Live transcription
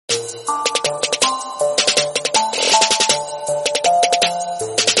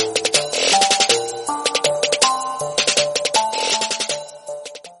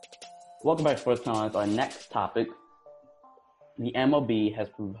Welcome back to SportsHeadlines. Our next topic, the MLB has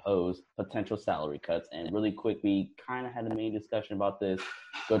proposed potential salary cuts. And really quick, we kind of had a main discussion about this.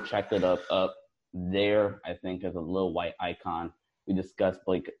 Go check it up there, I think, as a little white icon. We discussed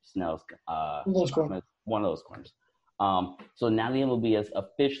Blake Snell's one of those corners. So now the MLB has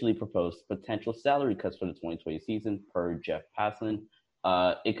officially proposed potential salary cuts for the 2020 season per Jeff Passan.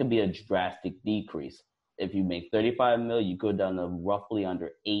 It could be a drastic decrease. If you make $35 million, you go down to roughly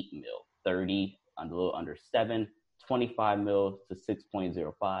under $8 million. 30, a little under 7, 25 mil to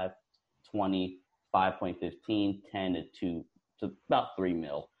 6.05, 20, 5.15, 10 to about 3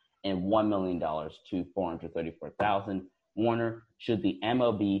 mil, and $1 million to 434,000. Warner, should the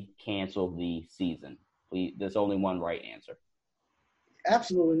MLB cancel the season? Please, there's only one right answer.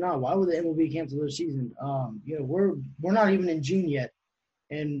 Absolutely not. Why would the MLB cancel their season? We're not even in June yet,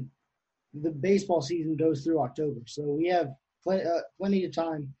 and the baseball season goes through October, so we have plenty of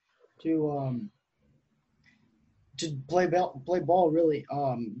time to play ball, really.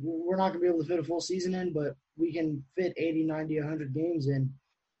 We're not going to be able to fit a full season in, but we can fit 80, 90, 100 games in.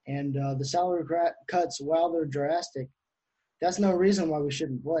 And the salary cuts, while they're drastic, that's no reason why we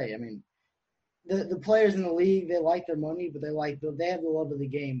shouldn't play. I mean, the players in the league, they like their money, but they have the love of the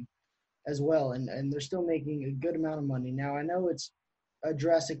game as well, and they're still making a good amount of money. Now, I know it's a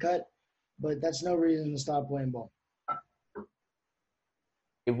drastic cut, but that's no reason to stop playing ball.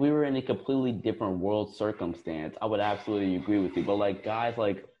 If we were in a completely different world circumstance, I would absolutely agree with you. But like guys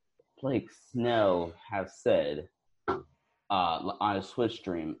like Blake Snell have said on a Twitch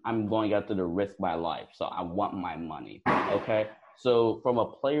stream, I'm going out there to risk my life, so I want my money. Okay, so from a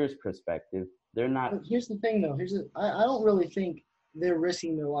player's perspective, they're not. Here's the thing, though. I don't really think they're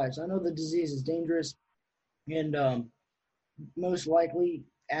risking their lives. I know the disease is dangerous, and most likely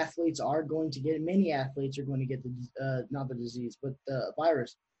athletes are going to get it. Many athletes are going to get not the disease, but the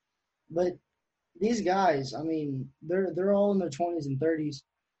virus. But these guys, I mean, they're all in their 20s and 30s,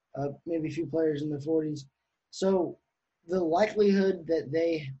 maybe a few players in their 40s. So the likelihood that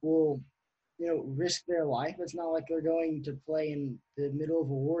they will, risk their life, it's not like they're going to play in the middle of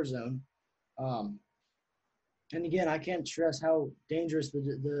a war zone. And again, I can't stress how dangerous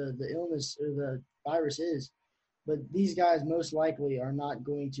the illness or the virus is. But these guys most likely are not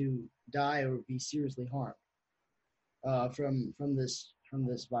going to die or be seriously harmed from this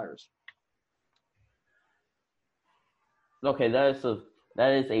virus. Okay, that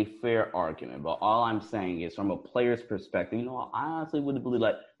is a fair argument. But all I'm saying is, from a player's perspective, I honestly wouldn't believe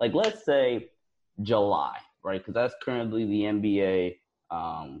like let's say July, right? Because that's currently the NBA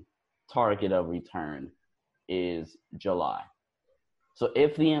target of return is July. So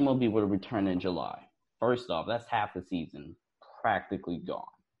if the MLB were to return in July, first off, that's half the season practically gone.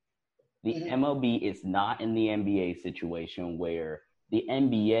 The MLB is not in the NBA situation where the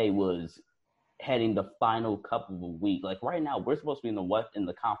NBA was heading the final couple of weeks. Like right now, we're supposed to be in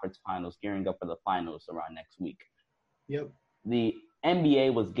the conference finals, gearing up for the finals around next week. Yep. The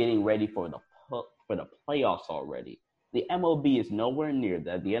NBA was getting ready for the playoffs already. The MLB is nowhere near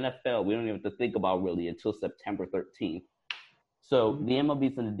that. The NFL, we don't even have to think about really until September 13th. So the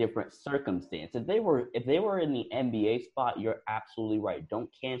MLB is in a different circumstance. If they were in the NBA spot, you're absolutely right. Don't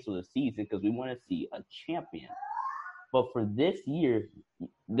cancel the season because we want to see a champion. But for this year,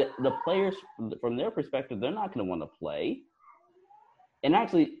 the players, from their perspective, they're not going to want to play. And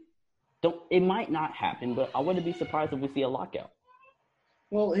actually, it might not happen, but I wouldn't be surprised if we see a lockout.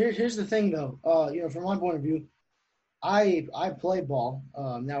 Well, here's the thing, though. From my point of view, I play ball.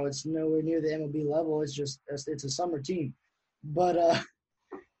 Now it's nowhere near the MLB level. It's a summer team. But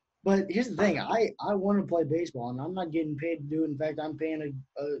here's the thing. I want to play baseball, and I'm not getting paid to do it. In fact, I'm paying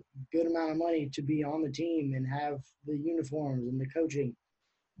a good amount of money to be on the team and have the uniforms and the coaching.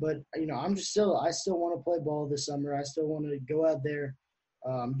 But, I still want to play ball this summer. I still want to go out there,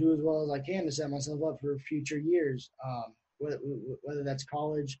 do as well as I can to set myself up for future years, whether that's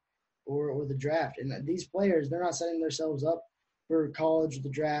college or the draft. And these players, they're not setting themselves up for college, the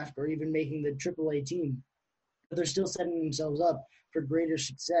draft, or even making the AAA team. But they're still setting themselves up for greater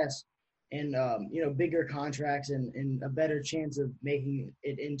success and, bigger contracts and a better chance of making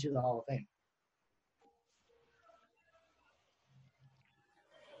it into the Hall of Fame.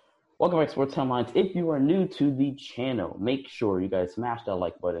 Welcome back to Sports Headlines. If you are new to the channel, make sure you guys smash that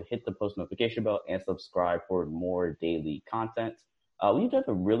like button, hit the post notification bell, and subscribe for more daily content. We've done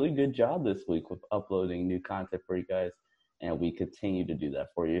a really good job this week with uploading new content for you guys, and we continue to do that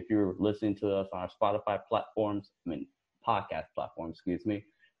for you. If you're listening to us on our Spotify platforms, podcast platforms,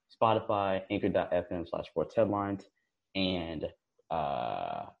 Spotify, anchor.fm/sportsheadlines, and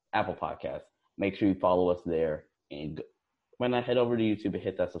Apple Podcasts. Make sure you follow us there. And when I head over to YouTube and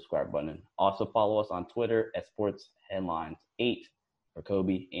hit that subscribe button. Also follow us on Twitter at SportsHeadlines8 for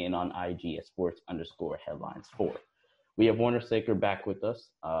Kobe, and on IG at Sports_Headlines4. We have Warner Saker back with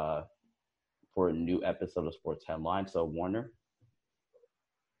us for a new episode of Sports Headlines. So Warner.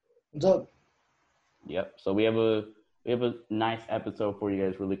 What's up? Yep. So we have a nice episode for you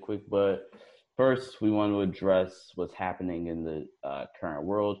guys really quick, but first we want to address what's happening in the current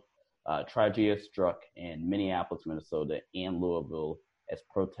world. Tragedy struck in Minneapolis, Minnesota, and Louisville as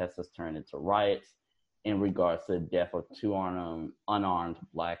protests has turned into riots in regards to the death of two unarmed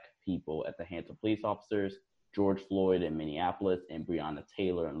Black people at the hands of police officers, George Floyd in Minneapolis and Breonna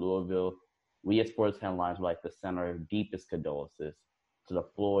Taylor in Louisville. We at Sports Headlines would like to send our deepest condolences to the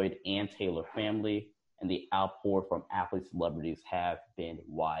Floyd and Taylor family, and the outpour from athlete celebrities have been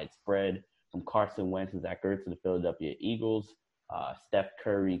widespread, from Carson Wentz and Zach Ertz to the Philadelphia Eagles, Steph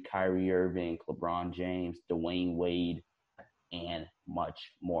Curry, Kyrie Irving, LeBron James, Dwayne Wade, and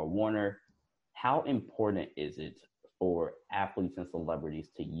much more. Warner, how important is it for athletes and celebrities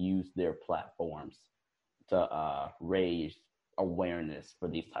to use their platforms to raise awareness for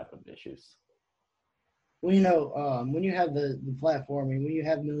these type of issues? Well, when you have the platform and when you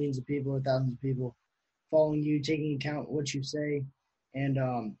have millions of people or thousands of people following you, taking account what you say, and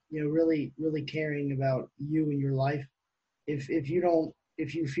really caring about you and your life, if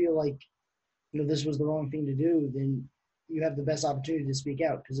you feel like this was the wrong thing to do, then you have the best opportunity to speak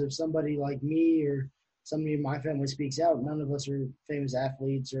out. Because if somebody like me or somebody in my family speaks out, none of us are famous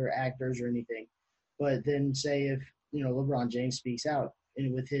athletes or actors or anything. But then say if LeBron James speaks out,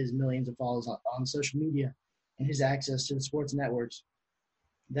 and with his millions of followers on social media and his access to the sports networks,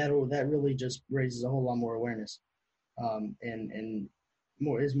 that really just raises a whole lot more awareness, and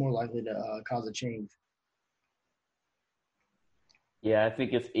more likely to cause a change. Yeah, I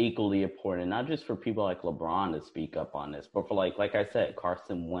think it's equally important, not just for people like LeBron to speak up on this, but for like I said,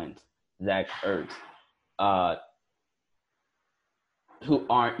 Carson Wentz, Zach Ertz, who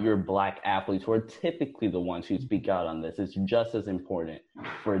aren't your Black athletes, who are typically the ones who speak out on this. It's just as important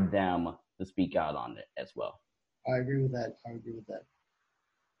for them to speak out on it as well. I agree with that.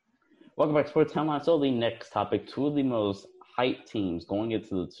 Welcome back to Sports Headlines. So the next topic, two of the most hyped teams going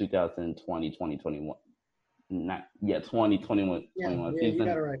into the 2020-2021 2021 season. You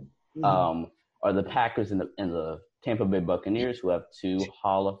got it right. Mm-hmm. Are the Packers and the Tampa Bay Buccaneers, who have two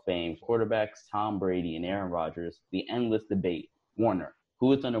Hall of Fame quarterbacks, Tom Brady and Aaron Rodgers. The endless debate. Warner,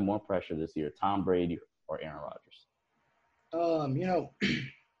 who is under more pressure this year, Tom Brady or Aaron Rodgers?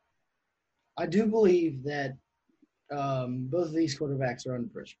 I do believe that both of these quarterbacks are under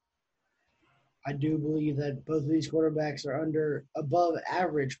pressure. I do believe that both of these quarterbacks are under above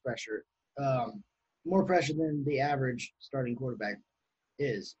average pressure, more pressure than the average starting quarterback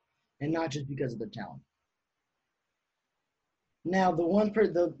is, and not just because of their talent. Now,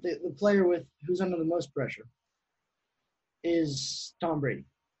 the player who's under the most pressure is Tom Brady,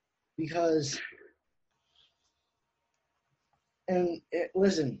 because,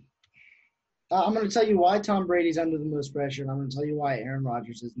 listen, I'm going to tell you why Tom Brady's under the most pressure, and I'm going to tell you why Aaron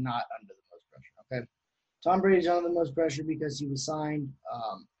Rodgers is not under the most pressure, okay? Tom Brady's under the most pressure because he was signed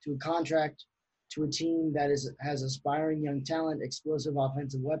to a contract to a team that has aspiring young talent, explosive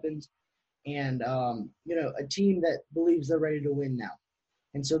offensive weapons, and, a team that believes they're ready to win now.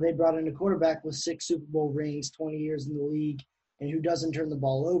 And so they brought in a quarterback with 6 Super Bowl rings, 20 years in the league, and who doesn't turn the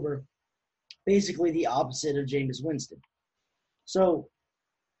ball over, basically the opposite of Jameis Winston. So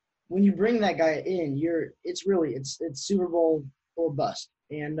when you bring that guy in, it's Super Bowl or bust.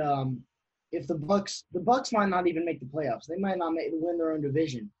 And if the Bucs might not even make the playoffs, they might not win their own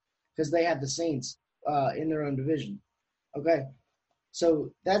division because they have the Saints in their own division. Okay, so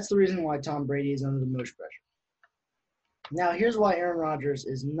that's the reason why Tom Brady is under the most pressure. Now, here's why Aaron Rodgers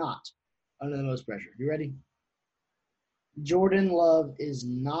is not under the most pressure. You ready? Jordan Love is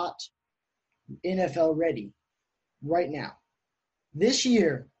not NFL ready right now. This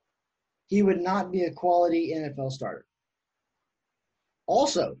year, he would not be a quality NFL starter.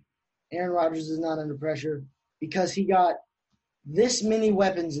 Also, Aaron Rodgers is not under pressure because he got this many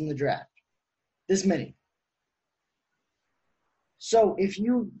weapons in the draft. This many. So if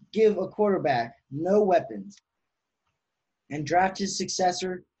you give a quarterback no weapons and draft his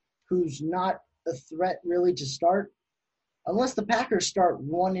successor, who's not a threat really to start, unless the Packers start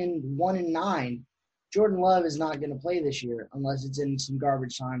 1-9, Jordan Love is not going to play this year unless it's in some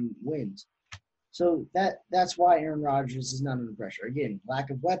garbage time wins. So that's why Aaron Rodgers is not under pressure. Again, lack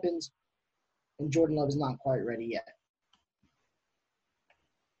of weapons, and Jordan Love is not quite ready yet.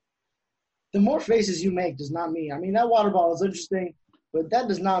 The more faces you make does not mean. I mean, that water bottle is interesting, but that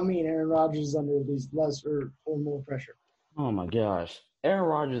does not mean Aaron Rodgers is under these less or more pressure. Oh my gosh, Aaron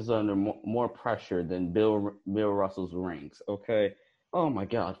Rodgers is under more pressure than Bill Russell's rings. Okay. Oh my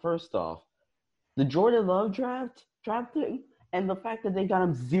God. First off, the Jordan Love drafting, and the fact that they got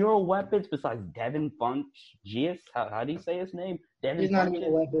him 0 weapons besides Devin Funchess. How do you say his name? Devin He's not Funchess? even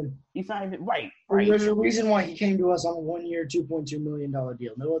a weapon. He's not even right. There's a reason why he came to us on a 1-year, $2.2 million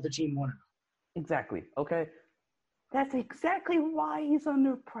deal. No other team wanted him. Exactly. Okay. That's exactly why he's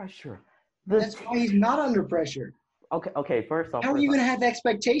under pressure. That's why he's not under pressure. Okay. First off, how are you going to have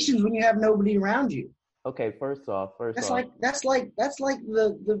expectations when you have nobody around you? Okay. First off. That's like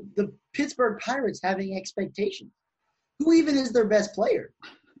the Pittsburgh Pirates having expectations. Who even is their best player?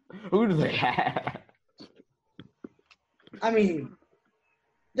 Who do they have? I mean,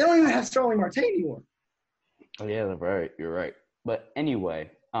 they don't even have Starling Marte anymore. Oh yeah, that's right. You're right. But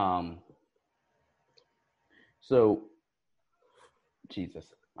anyway, so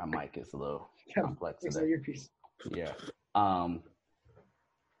Jesus, my mic is a little complex today. Earpiece. Yeah.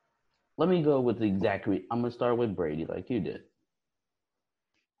 Let me go with the exact. I'm gonna start with Brady, like you did.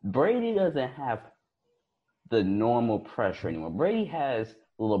 Brady doesn't have the normal pressure anymore. Brady has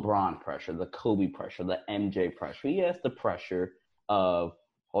the LeBron pressure, the Kobe pressure, the MJ pressure. He has the pressure of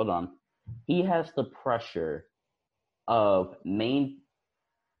He has the pressure of Your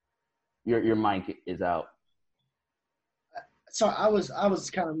mic is out. So I was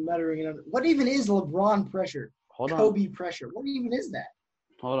kind of muttering it. What even is LeBron pressure? Kobe pressure. What even is that?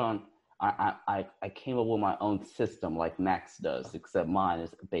 Hold on. I came up with my own system like Max does, except mine is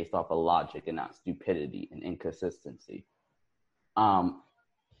based off of logic and not stupidity and inconsistency.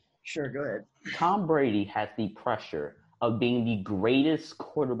 Sure, go ahead. Tom Brady has the pressure of being the greatest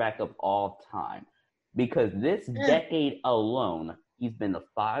quarterback of all time because this decade alone, he's been to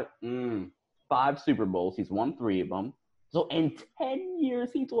five Super Bowls. He's won 3 of them. So in 10 years,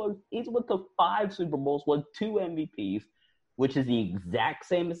 he's won to 5 Super Bowls, won 2 MVPs, which is the exact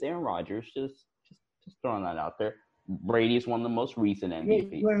same as Aaron Rodgers. Just throwing that out there. Brady's one of the most recent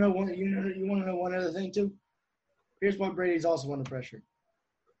MVPs. You want to know one other thing too? Here's why Brady's also under pressure.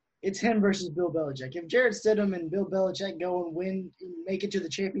 It's him versus Bill Belichick. If Jarrett Stidham and Bill Belichick go and win, make it to the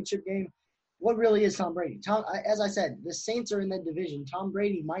championship game, what really is Tom Brady? As I said, the Saints are in that division. Tom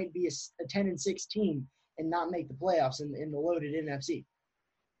Brady might be a 10-6 team and not make the playoffs in the loaded NFC.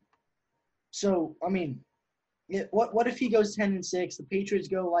 So, I mean, what if he goes 10-6? The Patriots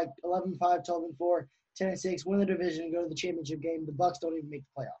go like 11-5, 12-4, 10-6, win the division, go to the championship game. The Bucs don't even make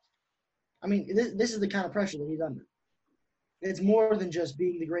the playoffs. I mean, this is the kind of pressure that he's under. It's more than just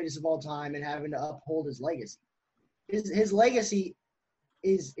being the greatest of all time and having to uphold his legacy. His legacy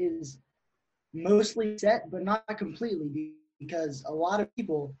is mostly set, but not completely, because a lot of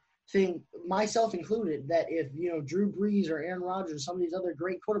people think, myself included, that if Drew Brees or Aaron Rodgers, some of these other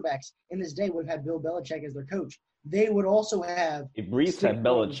great quarterbacks in this day would have had Bill Belichick as their coach, they would also have if Brees had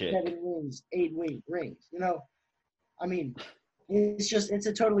Belichick 7 rings, 8 rings. I mean, it's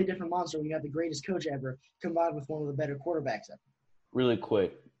a totally different monster when you have the greatest coach ever combined with one of the better quarterbacks ever. Really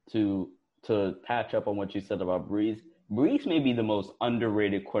quick, to patch up on what you said about Brees. Brees may be the most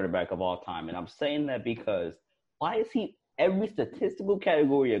underrated quarterback of all time, and I'm saying that because why is he every statistical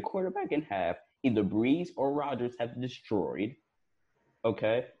category a quarterback can have, either Brees or Rodgers have destroyed.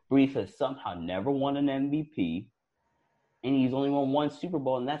 Okay, Brees has somehow never won an MVP, and he's only won 1 Super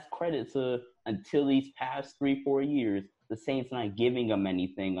Bowl, and that's credit to until these past 3-4 years, the Saints not giving him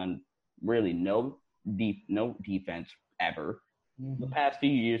anything on really no defense ever. Mm-hmm. The past few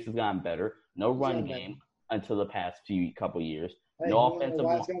years has gotten better. No run game until the past couple years. Hey, no offensive.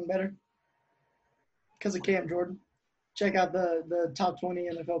 Why it's gotten better? Because of Cam Jordan. Check out the top 20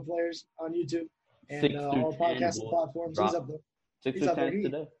 NFL players on YouTube and all podcasting platforms. He's up there. 6 or 10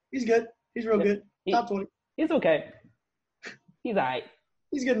 today. He's good. He's real good. Top 20. He's okay. He's all right.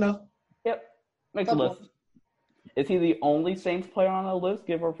 He's good enough. Yep. Makes a list. Is he the only Saints player on the list?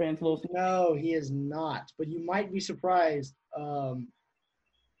 Give our fans a little. No, he is not. But you might be surprised.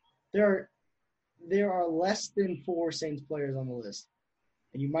 There are less than 4 Saints players on the list,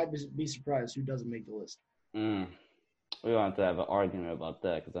 and you might be surprised who doesn't make the list. We're going to have an argument about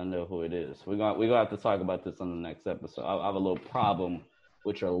that because I know who it is. We're going to have to talk about this on the next episode. I have a little problem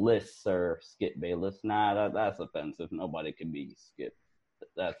with your list, sir, Skip Bayless. Nah, that's offensive. Nobody can be Skip.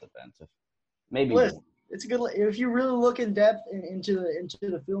 That's offensive. Maybe list. It's a good. If you really look in depth into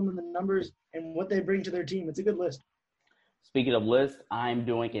the film and the numbers and what they bring to their team, it's a good list. Speaking of lists, I'm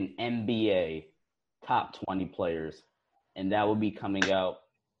doing an NBA top 20 players, and that will be coming out.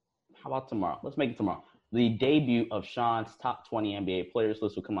 How about tomorrow? Let's make it tomorrow. The debut of Sean's top 20 NBA players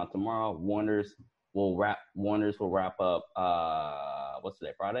list will come out tomorrow. Warner's will wrap up. What's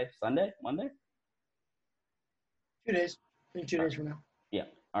today? Friday? Sunday? Monday? 2 days. I think 2 days from now. Yeah.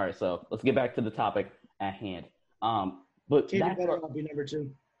 All right. So let's get back to the topic at hand. But KD better not be number 2.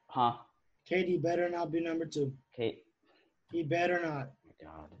 Huh? KD better not be number 2. Kate. He better not. Oh my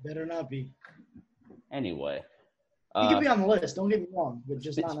God. Better not be. Anyway. He could be on the list. Don't get me wrong, but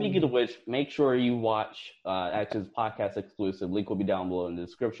just not. Speaking of which, make sure you watch Actions Podcast exclusive. Link will be down below in the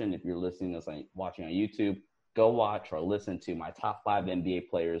description. If you're listening to this, watching on YouTube, go watch or listen to my top 5 NBA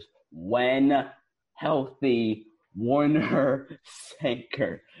players when healthy. Warner,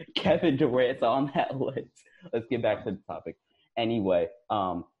 Sanker, Kevin Durant's on that list. Let's get back to the topic. Anyway,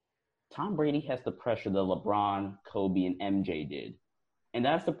 Tom Brady has the pressure that LeBron, Kobe, and MJ did, and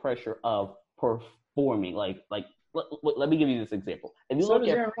that's the pressure of performing. Let me give you this example. If you look at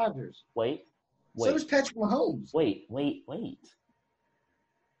Aaron Rodgers. Wait. So does Patrick Mahomes. Wait.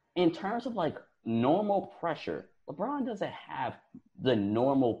 In terms of normal pressure, LeBron doesn't have the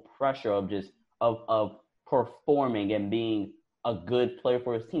normal pressure of just of performing and being a good player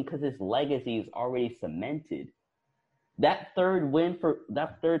for his team because his legacy is already cemented. That third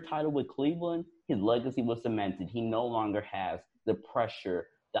title with Cleveland, his legacy was cemented. He no longer has the pressure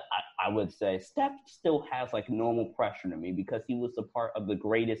that I would say. Steph still has normal pressure to me because he was a part of the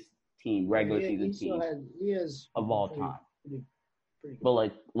greatest regular season team of all time. Pretty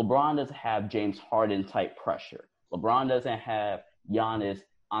but LeBron doesn't have James Harden type pressure. LeBron doesn't have Giannis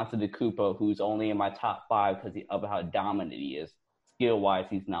Antetokounmpo, who's only in my top 5 because of how dominant he is. Skill-wise,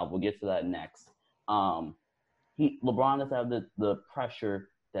 he's not. We'll get to that next. LeBron doesn't have the pressure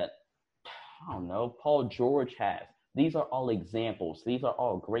that, I don't know, Paul George has. These are all examples. These are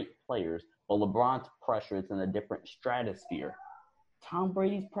all great players, but LeBron's pressure is in a different stratosphere. Tom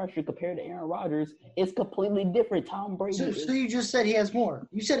Brady's pressure compared to Aaron Rodgers is completely different. Tom Brady. So you just said he has more.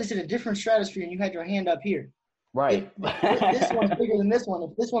 You said it's in a different stratosphere, and you had your hand up here. Right. This one's bigger than this one.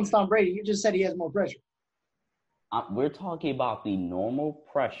 If this one's Tom Brady, you just said he has more pressure. We're talking about the normal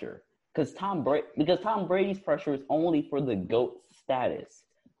pressure because Tom Brady's pressure is only for the GOAT status.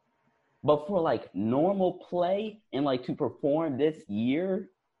 But for normal play and to perform this year,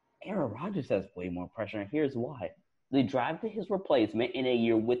 Aaron Rodgers has way more pressure, and here's why. They drafted his replacement in a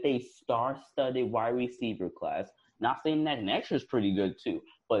year with a star-studded wide receiver class. Not saying that next year's pretty good too,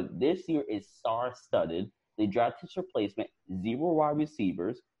 but this year is star-studded. They drafted his replacement, 0 wide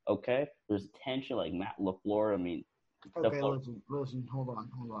receivers, okay? There's tension Matt LaFleur. Okay, listen, hold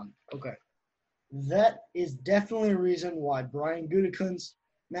on. Okay. That is definitely a reason why Brian Gutekunst,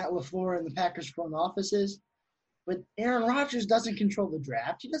 Matt LaFleur, and the Packers front offices. But Aaron Rodgers doesn't control the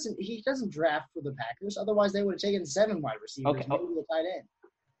draft. He doesn't draft for the Packers. Otherwise, they would have taken 7 wide receivers, maybe the tight end.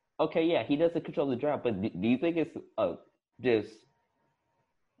 Okay, yeah, he doesn't control the draft. But do you think it's just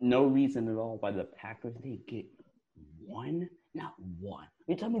no reason at all why the Packers they get one? Not one.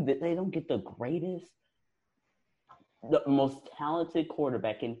 You tell me that they don't get the greatest, the most talented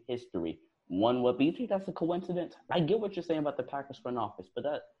quarterback in history. One would be. You think that's a coincidence? I get what you're saying about the Packers front office, but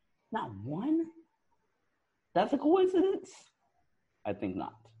that not one. That's a coincidence? I think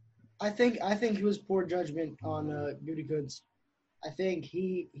not. I think it was poor judgment on Gutekunst. I think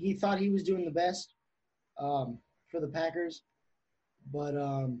he thought he was doing the best for the Packers, but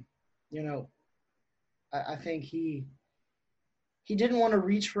I think he didn't want to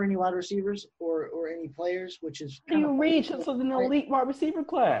reach for any wide receivers or any players, which is kind of reach. It's an elite wide receiver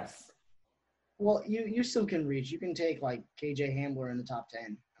class. Well, you still can reach. You can take KJ Hamler in the top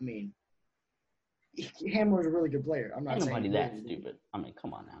 10. Hamler's a really good player. I'm not saying nobody that stupid.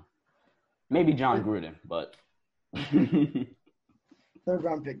 Come on now. Maybe John Gruden, but 3rd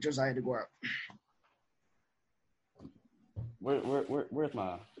round pick, Josiah DeGuara. Where's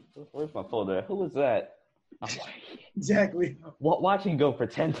my folder? Who was that? Oh, exactly. Watching go for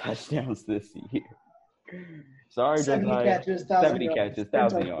 10 touchdowns this year. Sorry, 70 catches,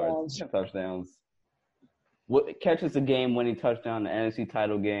 1,000 yards, 10 touchdowns. Catches a game-winning touchdown, the NFC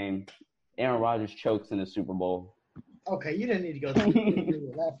title game. Aaron Rodgers chokes in the Super Bowl. Okay, you didn't need to go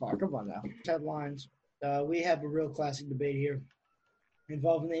that far. Come on now. Headlines. We have a real classic debate here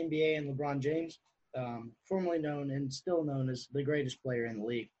involving the NBA and LeBron James, formerly known and still known as the greatest player in the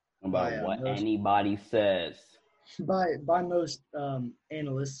league. About what anybody says. By most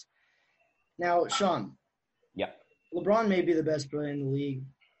analysts. Now, Sean. Yeah. LeBron may be the best player in the league,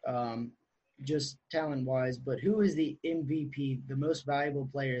 just talent-wise, but who is the MVP, the most valuable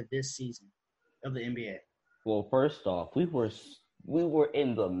player this season of the NBA? Well, first off, we were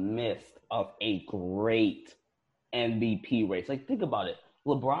in the midst of a great MVP race. Think about it.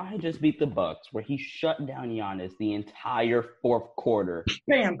 LeBron had just beat the Bucks, where he shut down Giannis the entire fourth quarter.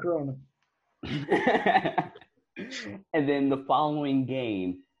 Bam, Corona. And then the following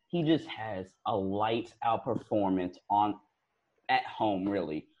game, he just has a lights out performance at home,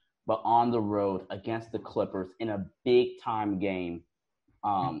 really, but on the road against the Clippers in a big time game.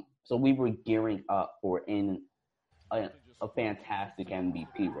 So we were gearing up for a fantastic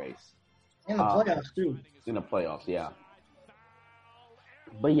MVP race. In the playoffs, too. In the playoffs, yeah.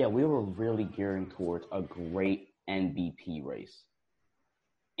 But yeah, we were really gearing towards a great MVP race.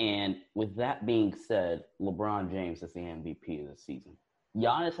 And with that being said, LeBron James is the MVP of the season.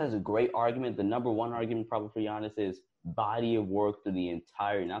 Giannis has a great argument. The number one argument probably for Giannis is body of work through the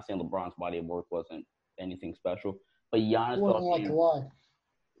entire – not saying LeBron's body of work wasn't anything special, but Giannis – it wasn't like Kawhi.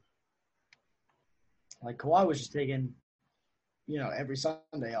 Like Kawhi was just taking, every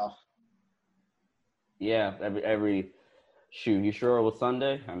Sunday off. Yeah, every shoot. You sure it was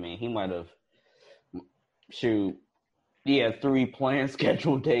Sunday? I mean, he might have he had 3 planned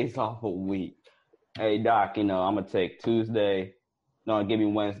scheduled days off a week. Hey, Doc, I'm going to take Tuesday. No, give me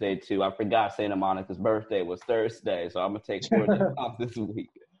Wednesday, too. I forgot Santa Monica's birthday was Thursday, so I'm going to take 4 days off this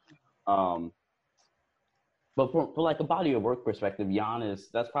week. But for like a body of work perspective, Giannis,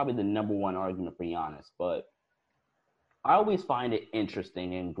 that's probably the number one argument for Giannis. But I always find it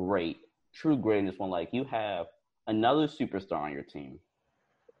interesting and great, true greatness, when like you have another superstar on your team,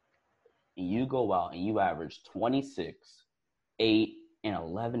 and you go out and you average 26, 8, and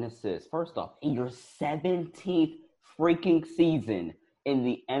 11 assists. First off, in your 17th freaking season in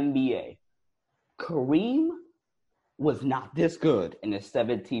the NBA, Kareem was not this good in his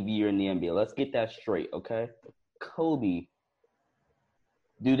 17th year in the NBA. Let's get that straight, okay? Kobe,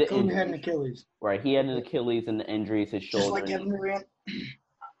 Kobe had an Achilles. Right, he had an Achilles and the injuries, his shoulder. Just like Kevin Durant.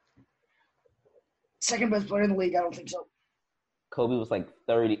 Second best player in the league, I don't think so. Kobe was like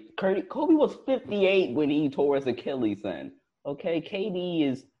 30. Kobe was 58 when he tore his Achilles then. Okay, KD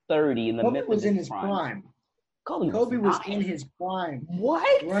is 30 in the Kobe midst was of in his prime. Kobe was in his prime.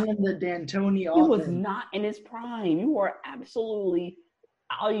 What? Running the D'Antoni offense. He was not in his prime. You are absolutely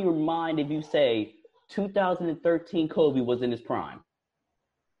out of your mind if you say 2013 Kobe was in his prime.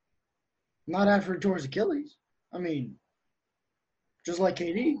 Not after he tore his Achilles. I mean, just like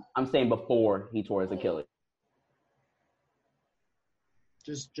KD. I'm saying before he tore his Achilles.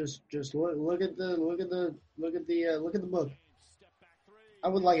 Just look at the book. I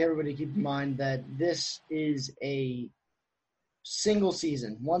would like everybody to keep in mind that this is a single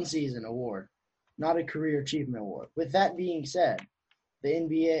season, one season award, not a career achievement award. With that being said, the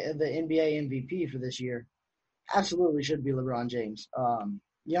NBA MVP for this year absolutely should be LeBron James.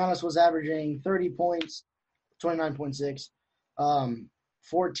 Giannis was averaging 30 points, 29.6,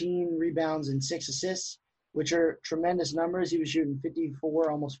 14 rebounds and 6 assists, which are tremendous numbers. He was shooting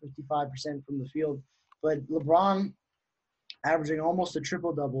 54, almost 55% from the field. But LeBron averaging almost a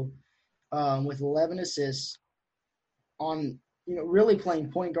triple-double with 11 assists on, really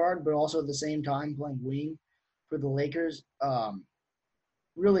playing point guard, but also at the same time playing wing for the Lakers.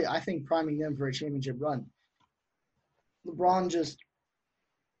 Really, I think priming them for a championship run. LeBron just,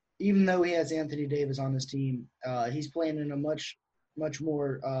 even though he has Anthony Davis on his team, he's playing in a much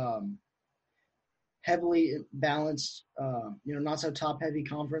more heavily balanced, not so top-heavy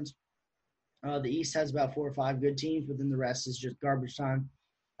conference. The East has about 4 or 5 good teams, but then the rest is just garbage time.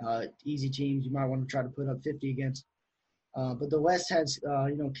 Easy teams you might want to try to put up 50 against. But the West has,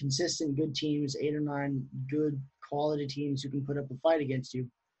 consistent good teams, 8 or 9 good quality teams who can put up a fight against you.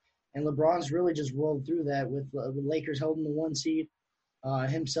 And LeBron's really just rolled through that with the Lakers holding the 1 seed,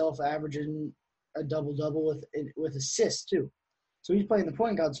 himself averaging a double-double with assists too. So he's playing the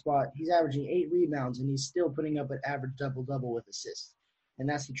point guard spot. He's averaging 8 rebounds, and he's still putting up an average double-double with assists. And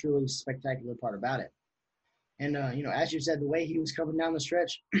that's the truly spectacular part about it. And, as you said, the way he was coming down the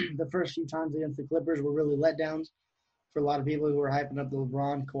stretch, the first few times against the Clippers were really letdowns for a lot of people who were hyping up the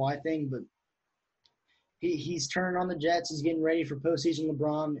LeBron Kawhi thing. But he's turning on the Jets. He's getting ready for postseason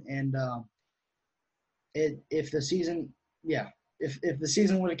LeBron. And if the season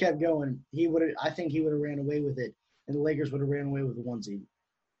would have kept going, I think he would have ran away with it. And the Lakers would have ran away with the 1 seed.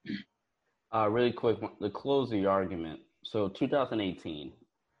 Really quick, to close the argument. So 2018,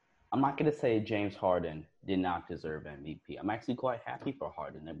 I'm not going to say James Harden did not deserve MVP. I'm actually quite happy for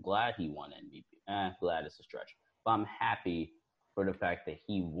Harden. I'm glad he won MVP. Glad is a stretch. But I'm happy for the fact that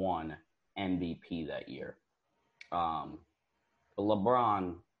he won MVP that year. But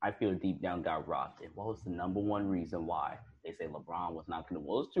LeBron, I feel deep down got robbed. And what was the number one reason why? They say LeBron was not going to.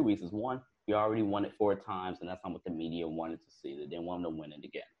 Well, there's 2 reasons. One, he already won it 4 times, and that's not what the media wanted to see. They didn't want him to win it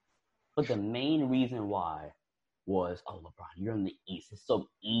again. But the main reason why was, oh, LeBron, you're in the East. It's so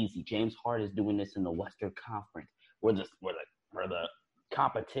easy. James Harden is doing this in the Western Conference, where the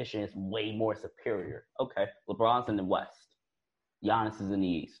competition is way more superior. Okay, LeBron's in the West. Giannis is in the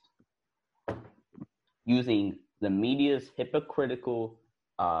East. Using the media's hypocritical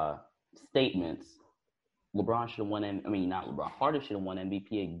statements, LeBron should have won. Not LeBron. Harden should have won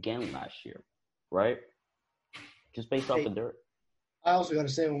MVP again last year, right? Just based off of dirt. I also got to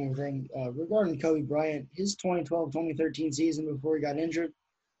say one more thing regarding Kobe Bryant. His 2012-2013 season before he got injured,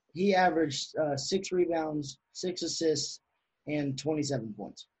 he averaged 6 rebounds, 6 assists, and 27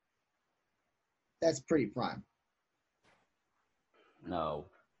 points. That's pretty prime. No.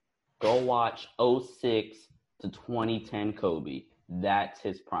 Go watch 06 to 2010 Kobe. That's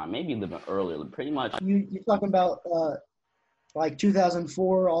his prime. Maybe a little bit earlier. Pretty much. You're talking about like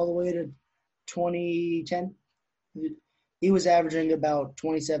 2004 all the way to 2010? He was averaging about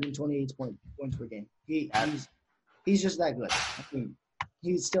 27, 28 points per game. He's just that good. I mean,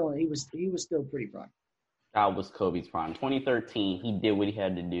 he was still pretty prime. That was Kobe's prime. 2013, he did what he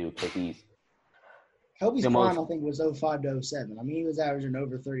had to do because Kobe's prime, I think, was 05 to 07. I mean, he was averaging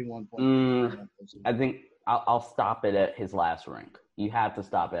over 31 points. I think I'll stop it at his last rank. You have to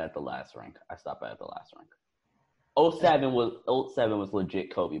stop it at the last rank. I stop it at the last rank. 07 was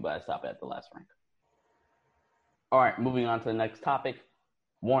legit Kobe, but I stop it at the last rank. All right, moving on to the next topic.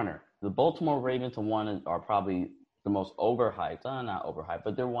 Warner. The Baltimore Ravens are probably the most overhyped. Not overhyped,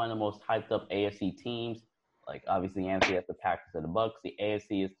 but they're one of the most hyped up AFC teams. Like, obviously, the NFC has the Packers and the Bucks. The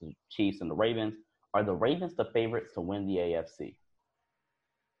AFC is the Chiefs and the Ravens. Are the Ravens the favorites to win the AFC?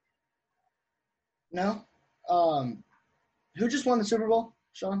 No. Who just won the Super Bowl,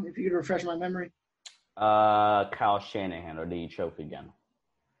 Sean? If you could refresh my memory. Kyle Shanahan, or did he choke again?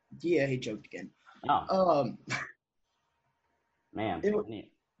 Yeah, he choked again. Oh. Man,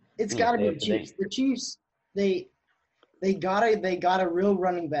 it's got to be the Chiefs. The Chiefs, they got a real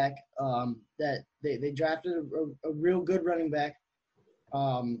running back. That they drafted a real good running back.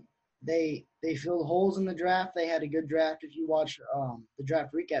 They filled holes in the draft. They had a good draft. If you watch the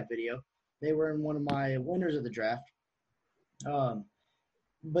draft recap video, they were in one of my winners of the draft.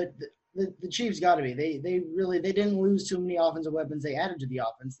 But the Chiefs got to be. They didn't lose too many offensive weapons. They added to the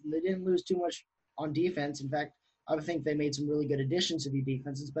offense, and they didn't lose too much on defense. In fact, I think they made some really good additions to the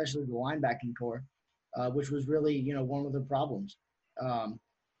defense, especially the linebacking core, which was really one of the problems.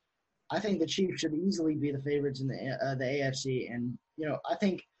 I think the Chiefs should easily be the favorites in the AFC, and I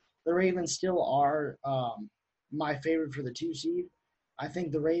think the Ravens still are my favorite for the 2 seed. I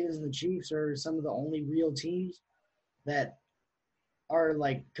think the Ravens and the Chiefs are some of the only real teams that are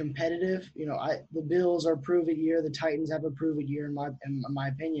like competitive. The Bills are a prove-it year. The Titans have a prove-it year in my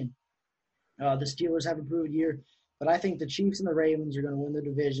opinion. The Steelers have a prove-it year, but I think the Chiefs and the Ravens are going to win the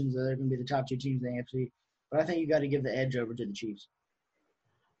divisions. They're going to be the top 2 teams in the AFC. But I think you got to give the edge over to the Chiefs.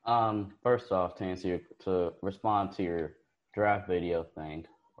 First off, to respond to your draft video thing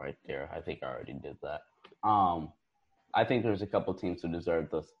right there, I think I already did that. I think there's a couple teams who deserve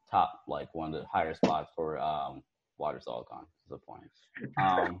the top, like one of the higher spots for Water's all gone. Disappointing.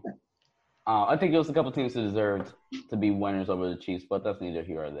 I think there was a couple teams who deserved to be winners over the Chiefs, but that's neither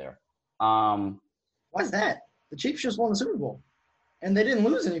here or there. Why's that? The Chiefs just won the Super Bowl, and they didn't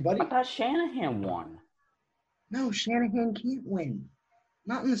lose anybody. I thought Shanahan won. No, Shanahan can't win.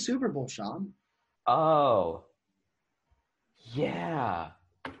 Not in the Super Bowl, Sean. Oh. Yeah.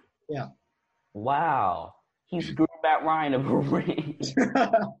 Yeah. Wow. He screwed Matt Ryan of a ring.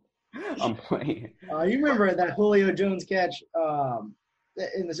 I'm playing. You remember that Julio Jones catch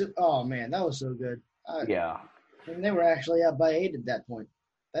in the – oh, man, that was so good. Yeah. And they were actually up by 8 at that point.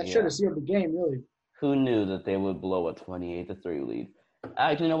 That should have sealed the game, really. Who knew that they would blow a 28-3 lead?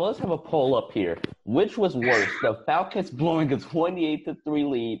 Actually, let's have a poll up here. Which was worse, the Falcons blowing a 28-3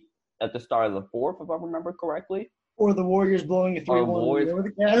 lead at the start of the 4th, if I remember correctly? Or the Warriors blowing a 3-1 lead over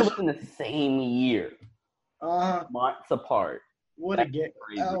the Cavs? It was in the same year. Months apart. What a game.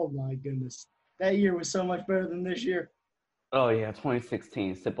 Oh, my goodness. That year was so much better than this year. Oh, yeah,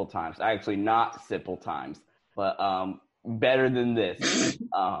 2016, simple times. Actually, not simple times, but better than this.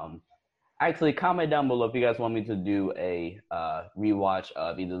 Actually, comment down below if you guys want me to do a rewatch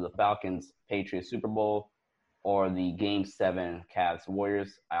of either the Falcons-Patriots Super Bowl or the Game 7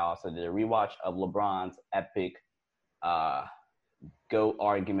 Cavs-Warriors. I also did a rewatch of LeBron's epic GOAT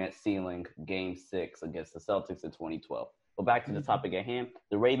argument sealing Game 6 against the Celtics in 2012. But back to the topic at hand.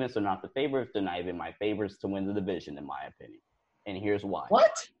 The Ravens are not the favorites. They're not even my favorites to win the division, in my opinion. And here's why.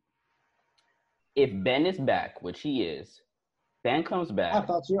 What? If Ben is back, which he is, Ben comes back. I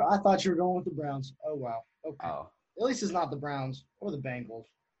thought you were going with the Browns. Oh, wow. Okay. Oh. At least it's not the Browns or the Bengals.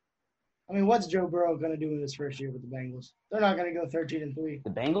 I mean, what's Joe Burrow going to do in his first year with the Bengals? They're not going to go 13-3. The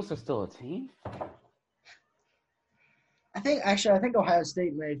Bengals are still a team? I think Ohio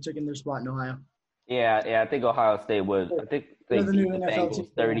State may have taken their spot in Ohio. Yeah. I think Ohio State would. I think they They're the beat new the NFL team.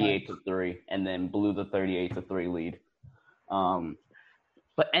 Bengals 38-3, and then blew the 38-3 lead.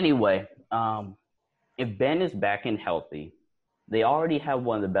 But anyway, if Ben is back and healthy, they already have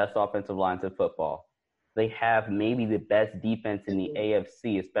one of the best offensive lines in football. They have maybe the best defense in the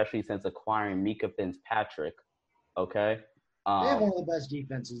AFC, especially since acquiring Mika Fitzpatrick. Okay. They have one of the best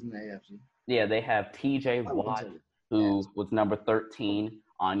defenses in the AFC. Yeah, they have T.J. Watt, who was number 13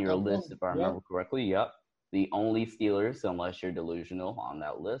 on your list, if I remember correctly. Yep. The only Steelers, unless you're delusional, on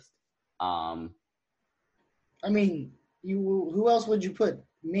that list. I mean, who else would you put?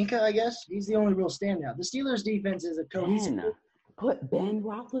 Minka, I guess. He's the only real standout. The Steelers' defense is a cohesive. Put Ben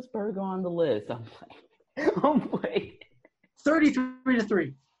Roethlisberger on the list. I'm waiting.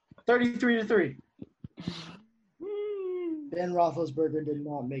 33-3. 33-3. Ben Roethlisberger did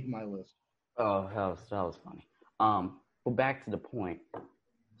not make my list. Oh, that was funny. But back to the point.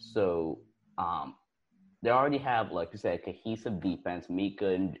 So, they already have, like you said, a cohesive defense.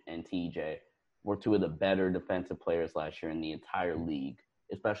 Mika and TJ were two of the better defensive players last year in the entire league,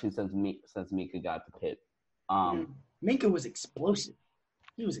 especially since Mika got to Pitt. Minka was explosive.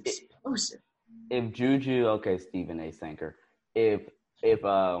 He was explosive. If Juju, Stephen A. Sanker, if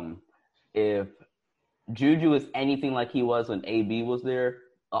Juju is anything like he was when AB was there,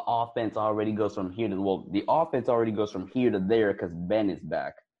 the offense already goes from here to there because Ben is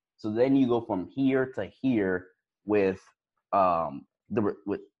back. So then you go from here to here with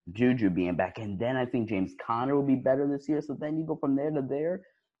Juju being back, and then I think James Conner will be better this year. So then you go from there to there.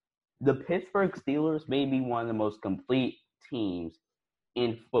 The Pittsburgh Steelers may be one of the most complete teams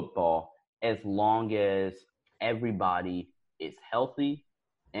in football as long as everybody is healthy.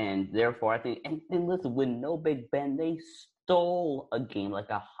 And therefore, I think, and listen, with no Big Ben, they stole a game like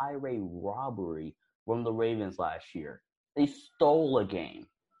a highway robbery from the Ravens last year. They stole a game.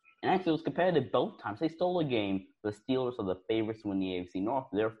 And actually, it was competitive both times. They stole a game. The Steelers are the favorites to win the AFC North.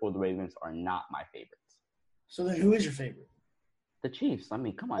 Therefore, the Ravens are not my favorites. So then who is your favorite? The Chiefs. I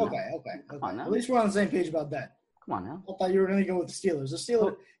mean, come on Okay. Come on now. At least we're on the same page about that. Come on now. I thought you were going to go with the Steelers. The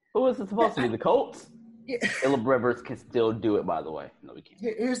Steelers. Who is it supposed to be? The Colts? Yeah. Phillip Rivers can still do it, by the way. No, we can't.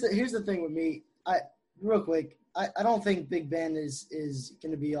 Here's the thing with me. Real quick, I don't think Big Ben is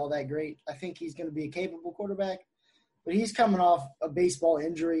going to be all that great. I think he's going to be a capable quarterback, but he's coming off a baseball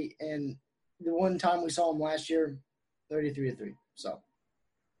injury, and the one time we saw him last year, 33-3. So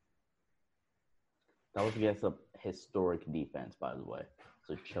that was against a historic defense, by the way.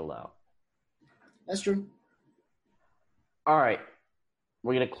 So chill out. That's true. All right.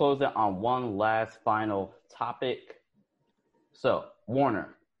 We're going to close it on one last final topic. So,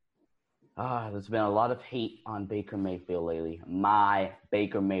 Warner. There's been a lot of hate on Baker Mayfield lately. My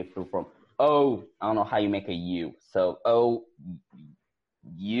Baker Mayfield from I don't know how you make a U. So,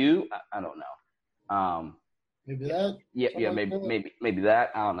 U? I don't know. Maybe that? Yeah, maybe that.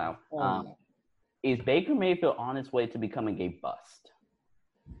 I don't know. Is Baker Mayfield on his way to becoming a bust?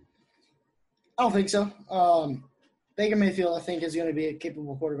 I don't think so. Baker Mayfield, I think, is going to be a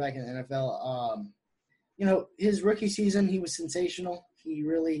capable quarterback in the NFL. His rookie season, he was sensational. He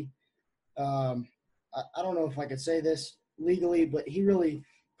really I don't know if I could say this legally, but he really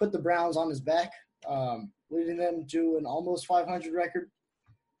put the Browns on his back, leading them to an almost 500 record.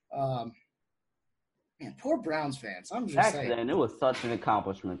 Man, poor Browns fans. I'm just saying. Then it was such an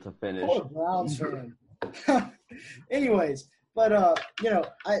accomplishment to finish. Poor Browns fan. Anyways. But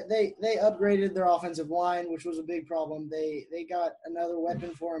they upgraded their offensive line, which was a big problem. They got another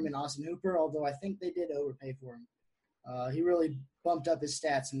weapon for him in Austin Hooper, although I think they did overpay for him. He really bumped up his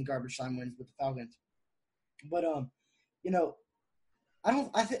stats in the garbage time wins with the Falcons. But I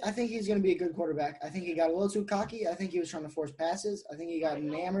think he's going to be a good quarterback. I think he got a little too cocky. I think he was trying to force passes. I think he got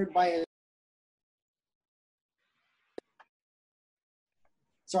enamored by his.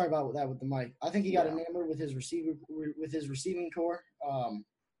 Sorry about that with the mic. I think he got enamored with his receiving core,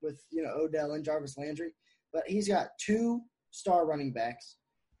 with Odell and Jarvis Landry. But he's got 2 star running backs.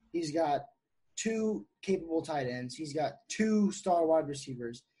 He's got 2 capable tight ends. He's got 2 star wide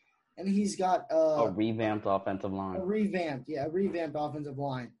receivers, and he's got a revamped offensive line. A revamped offensive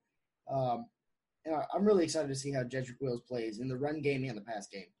line. And I'm really excited to see how Jedrick Wills plays in the run game and the pass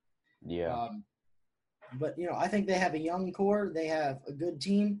game. Yeah. But, I think they have a young core. They have a good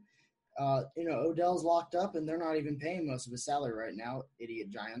team. Odell's locked up, and they're not even paying most of his salary right now, idiot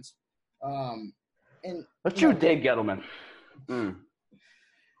Giants. But you did, Gettleman. Sorry.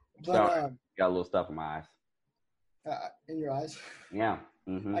 Got a little stuff in my eyes. In your eyes? Yeah.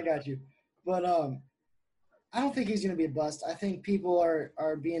 Mm-hmm. I got you. But I don't think he's going to be a bust. I think people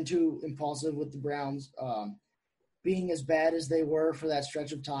are being too impulsive with the Browns being as bad as they were for that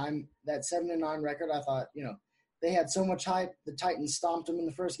stretch of time. That 7-9 record, I thought, they had so much hype. The Titans stomped them in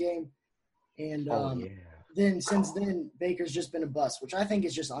the first game, and Oh yeah. then since then, Baker's just been a bust, which I think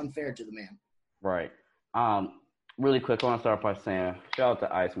is just unfair to the man. Right. Really quick, I want to start by saying shout out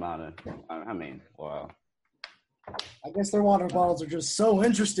to Ice Mountain. I mean, wow. I guess their water bottles are just so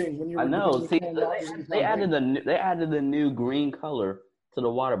interesting when you're I know. See, they Tom Brady. added the new green color to the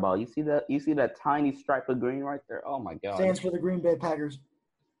water bottle. You see that? You see that tiny stripe of green right there? Oh my god! Stands for the Green Bay Packers.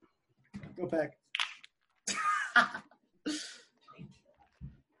 Go Pack. I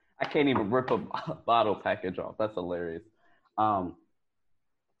can't even rip a bottle package off. That's hilarious.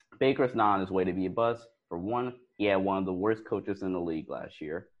 Baker's not on his way to be a bust. For one, he had one of the worst coaches in the league last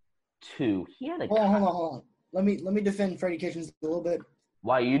year. Two, he had a. Hold on. Let me defend Freddie Kitchens a little bit.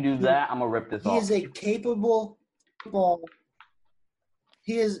 While you do that, I'm gonna rip this off. He is a capable football.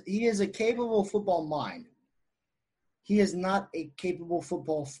 He is a capable football mind. He is not a capable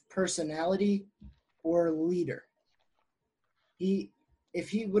football personality or leader. If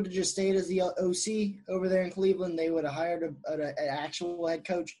he would have just stayed as the OC over there in Cleveland, they would have hired an actual head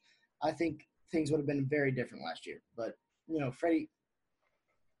coach. I think things would have been very different last year. But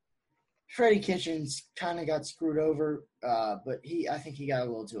Freddie Kitchens kind of got screwed over, but I think he got a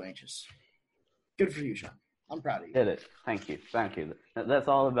little too anxious. Good for you, Sean. I'm proud of you. Did it. Thank you. That's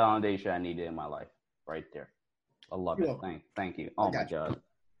all the validation I needed in my life right there. I love it. Thank you. Oh, my God.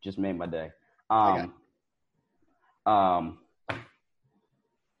 Just made my day.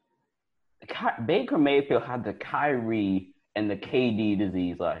 Baker Mayfield had the Kyrie and the KD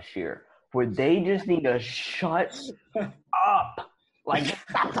disease last year, where they just need to shut up. Like,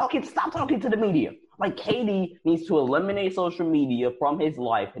 stop talking to the media. Like, KD needs to eliminate social media from his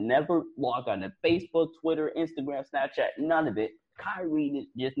life and never log on to Facebook, Twitter, Instagram, Snapchat, none of it. Kyrie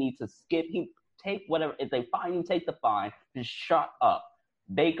just needs to skip. Take whatever. If they find him, take the fine. Just shut up.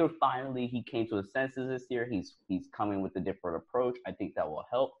 Baker finally, he came to his senses this year. He's coming with a different approach. I think that will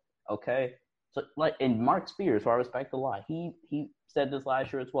help. Okay. So, and Mark Spears, who I respect a lot, he said this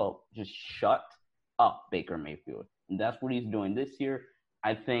last year as well. Just shut up, Baker Mayfield. And that's what he's doing this year.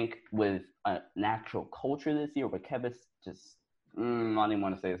 I think with an actual culture this year, where Kevin just, I don't even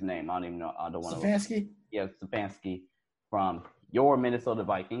want to say his name. I don't even know. I don't want to. Stefanski? Yeah, Stefanski from your Minnesota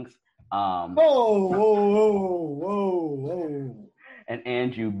Vikings. Whoa. And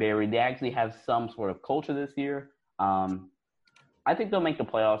Andrew Berry, they actually have some sort of culture this year. I think they'll make the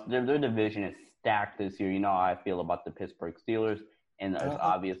playoffs. Their division is stacked this year. You know how I feel about the Pittsburgh Steelers, and there's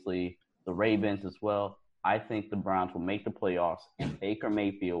obviously the Ravens as well. I think the Browns will make the playoffs, and Baker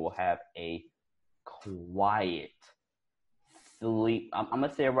Mayfield will have a quiet sleep. I'm going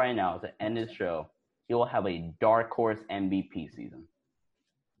to say it right now at the end of the show. He will have a dark horse MVP season.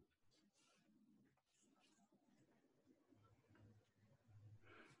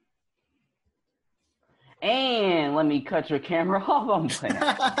 And let me cut your camera off. I'm playing.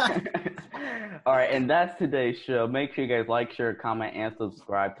 All right, and that's today's show. Make sure you guys like, share, comment, and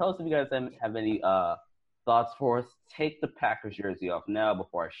subscribe. Tell us if you guys have any thoughts for us. Take the Packers jersey off now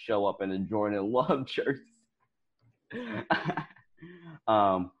before I show up in a Jordan Love jersey.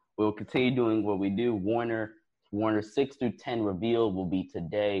 We'll continue doing what we do. Warner 6 through 10 reveal will be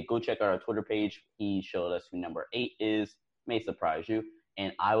today. Go check out our Twitter page. He showed us who number 8 is. May surprise you.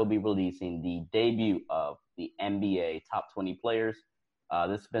 And I will be releasing the debut of the NBA top 20 players.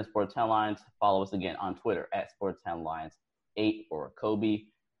 This has been Sports Headlines. Follow us again on Twitter at SportsHeadlines8 or Kobe,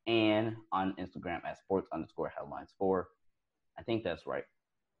 and on Instagram at sports_headlines4. I think that's right.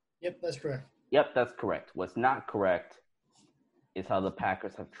 Yep, that's correct. Yep, that's correct. What's not correct is how the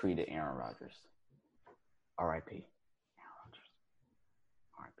Packers have treated Aaron Rodgers. R.I.P. Aaron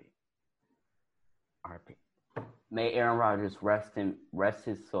Rodgers. R.I.P. May Aaron Rodgers rest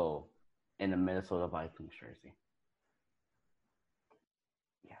his soul in the Minnesota Vikings jersey.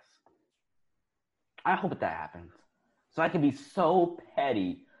 Yes. I hope that happens. So I can be so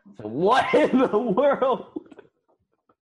petty. So what in the world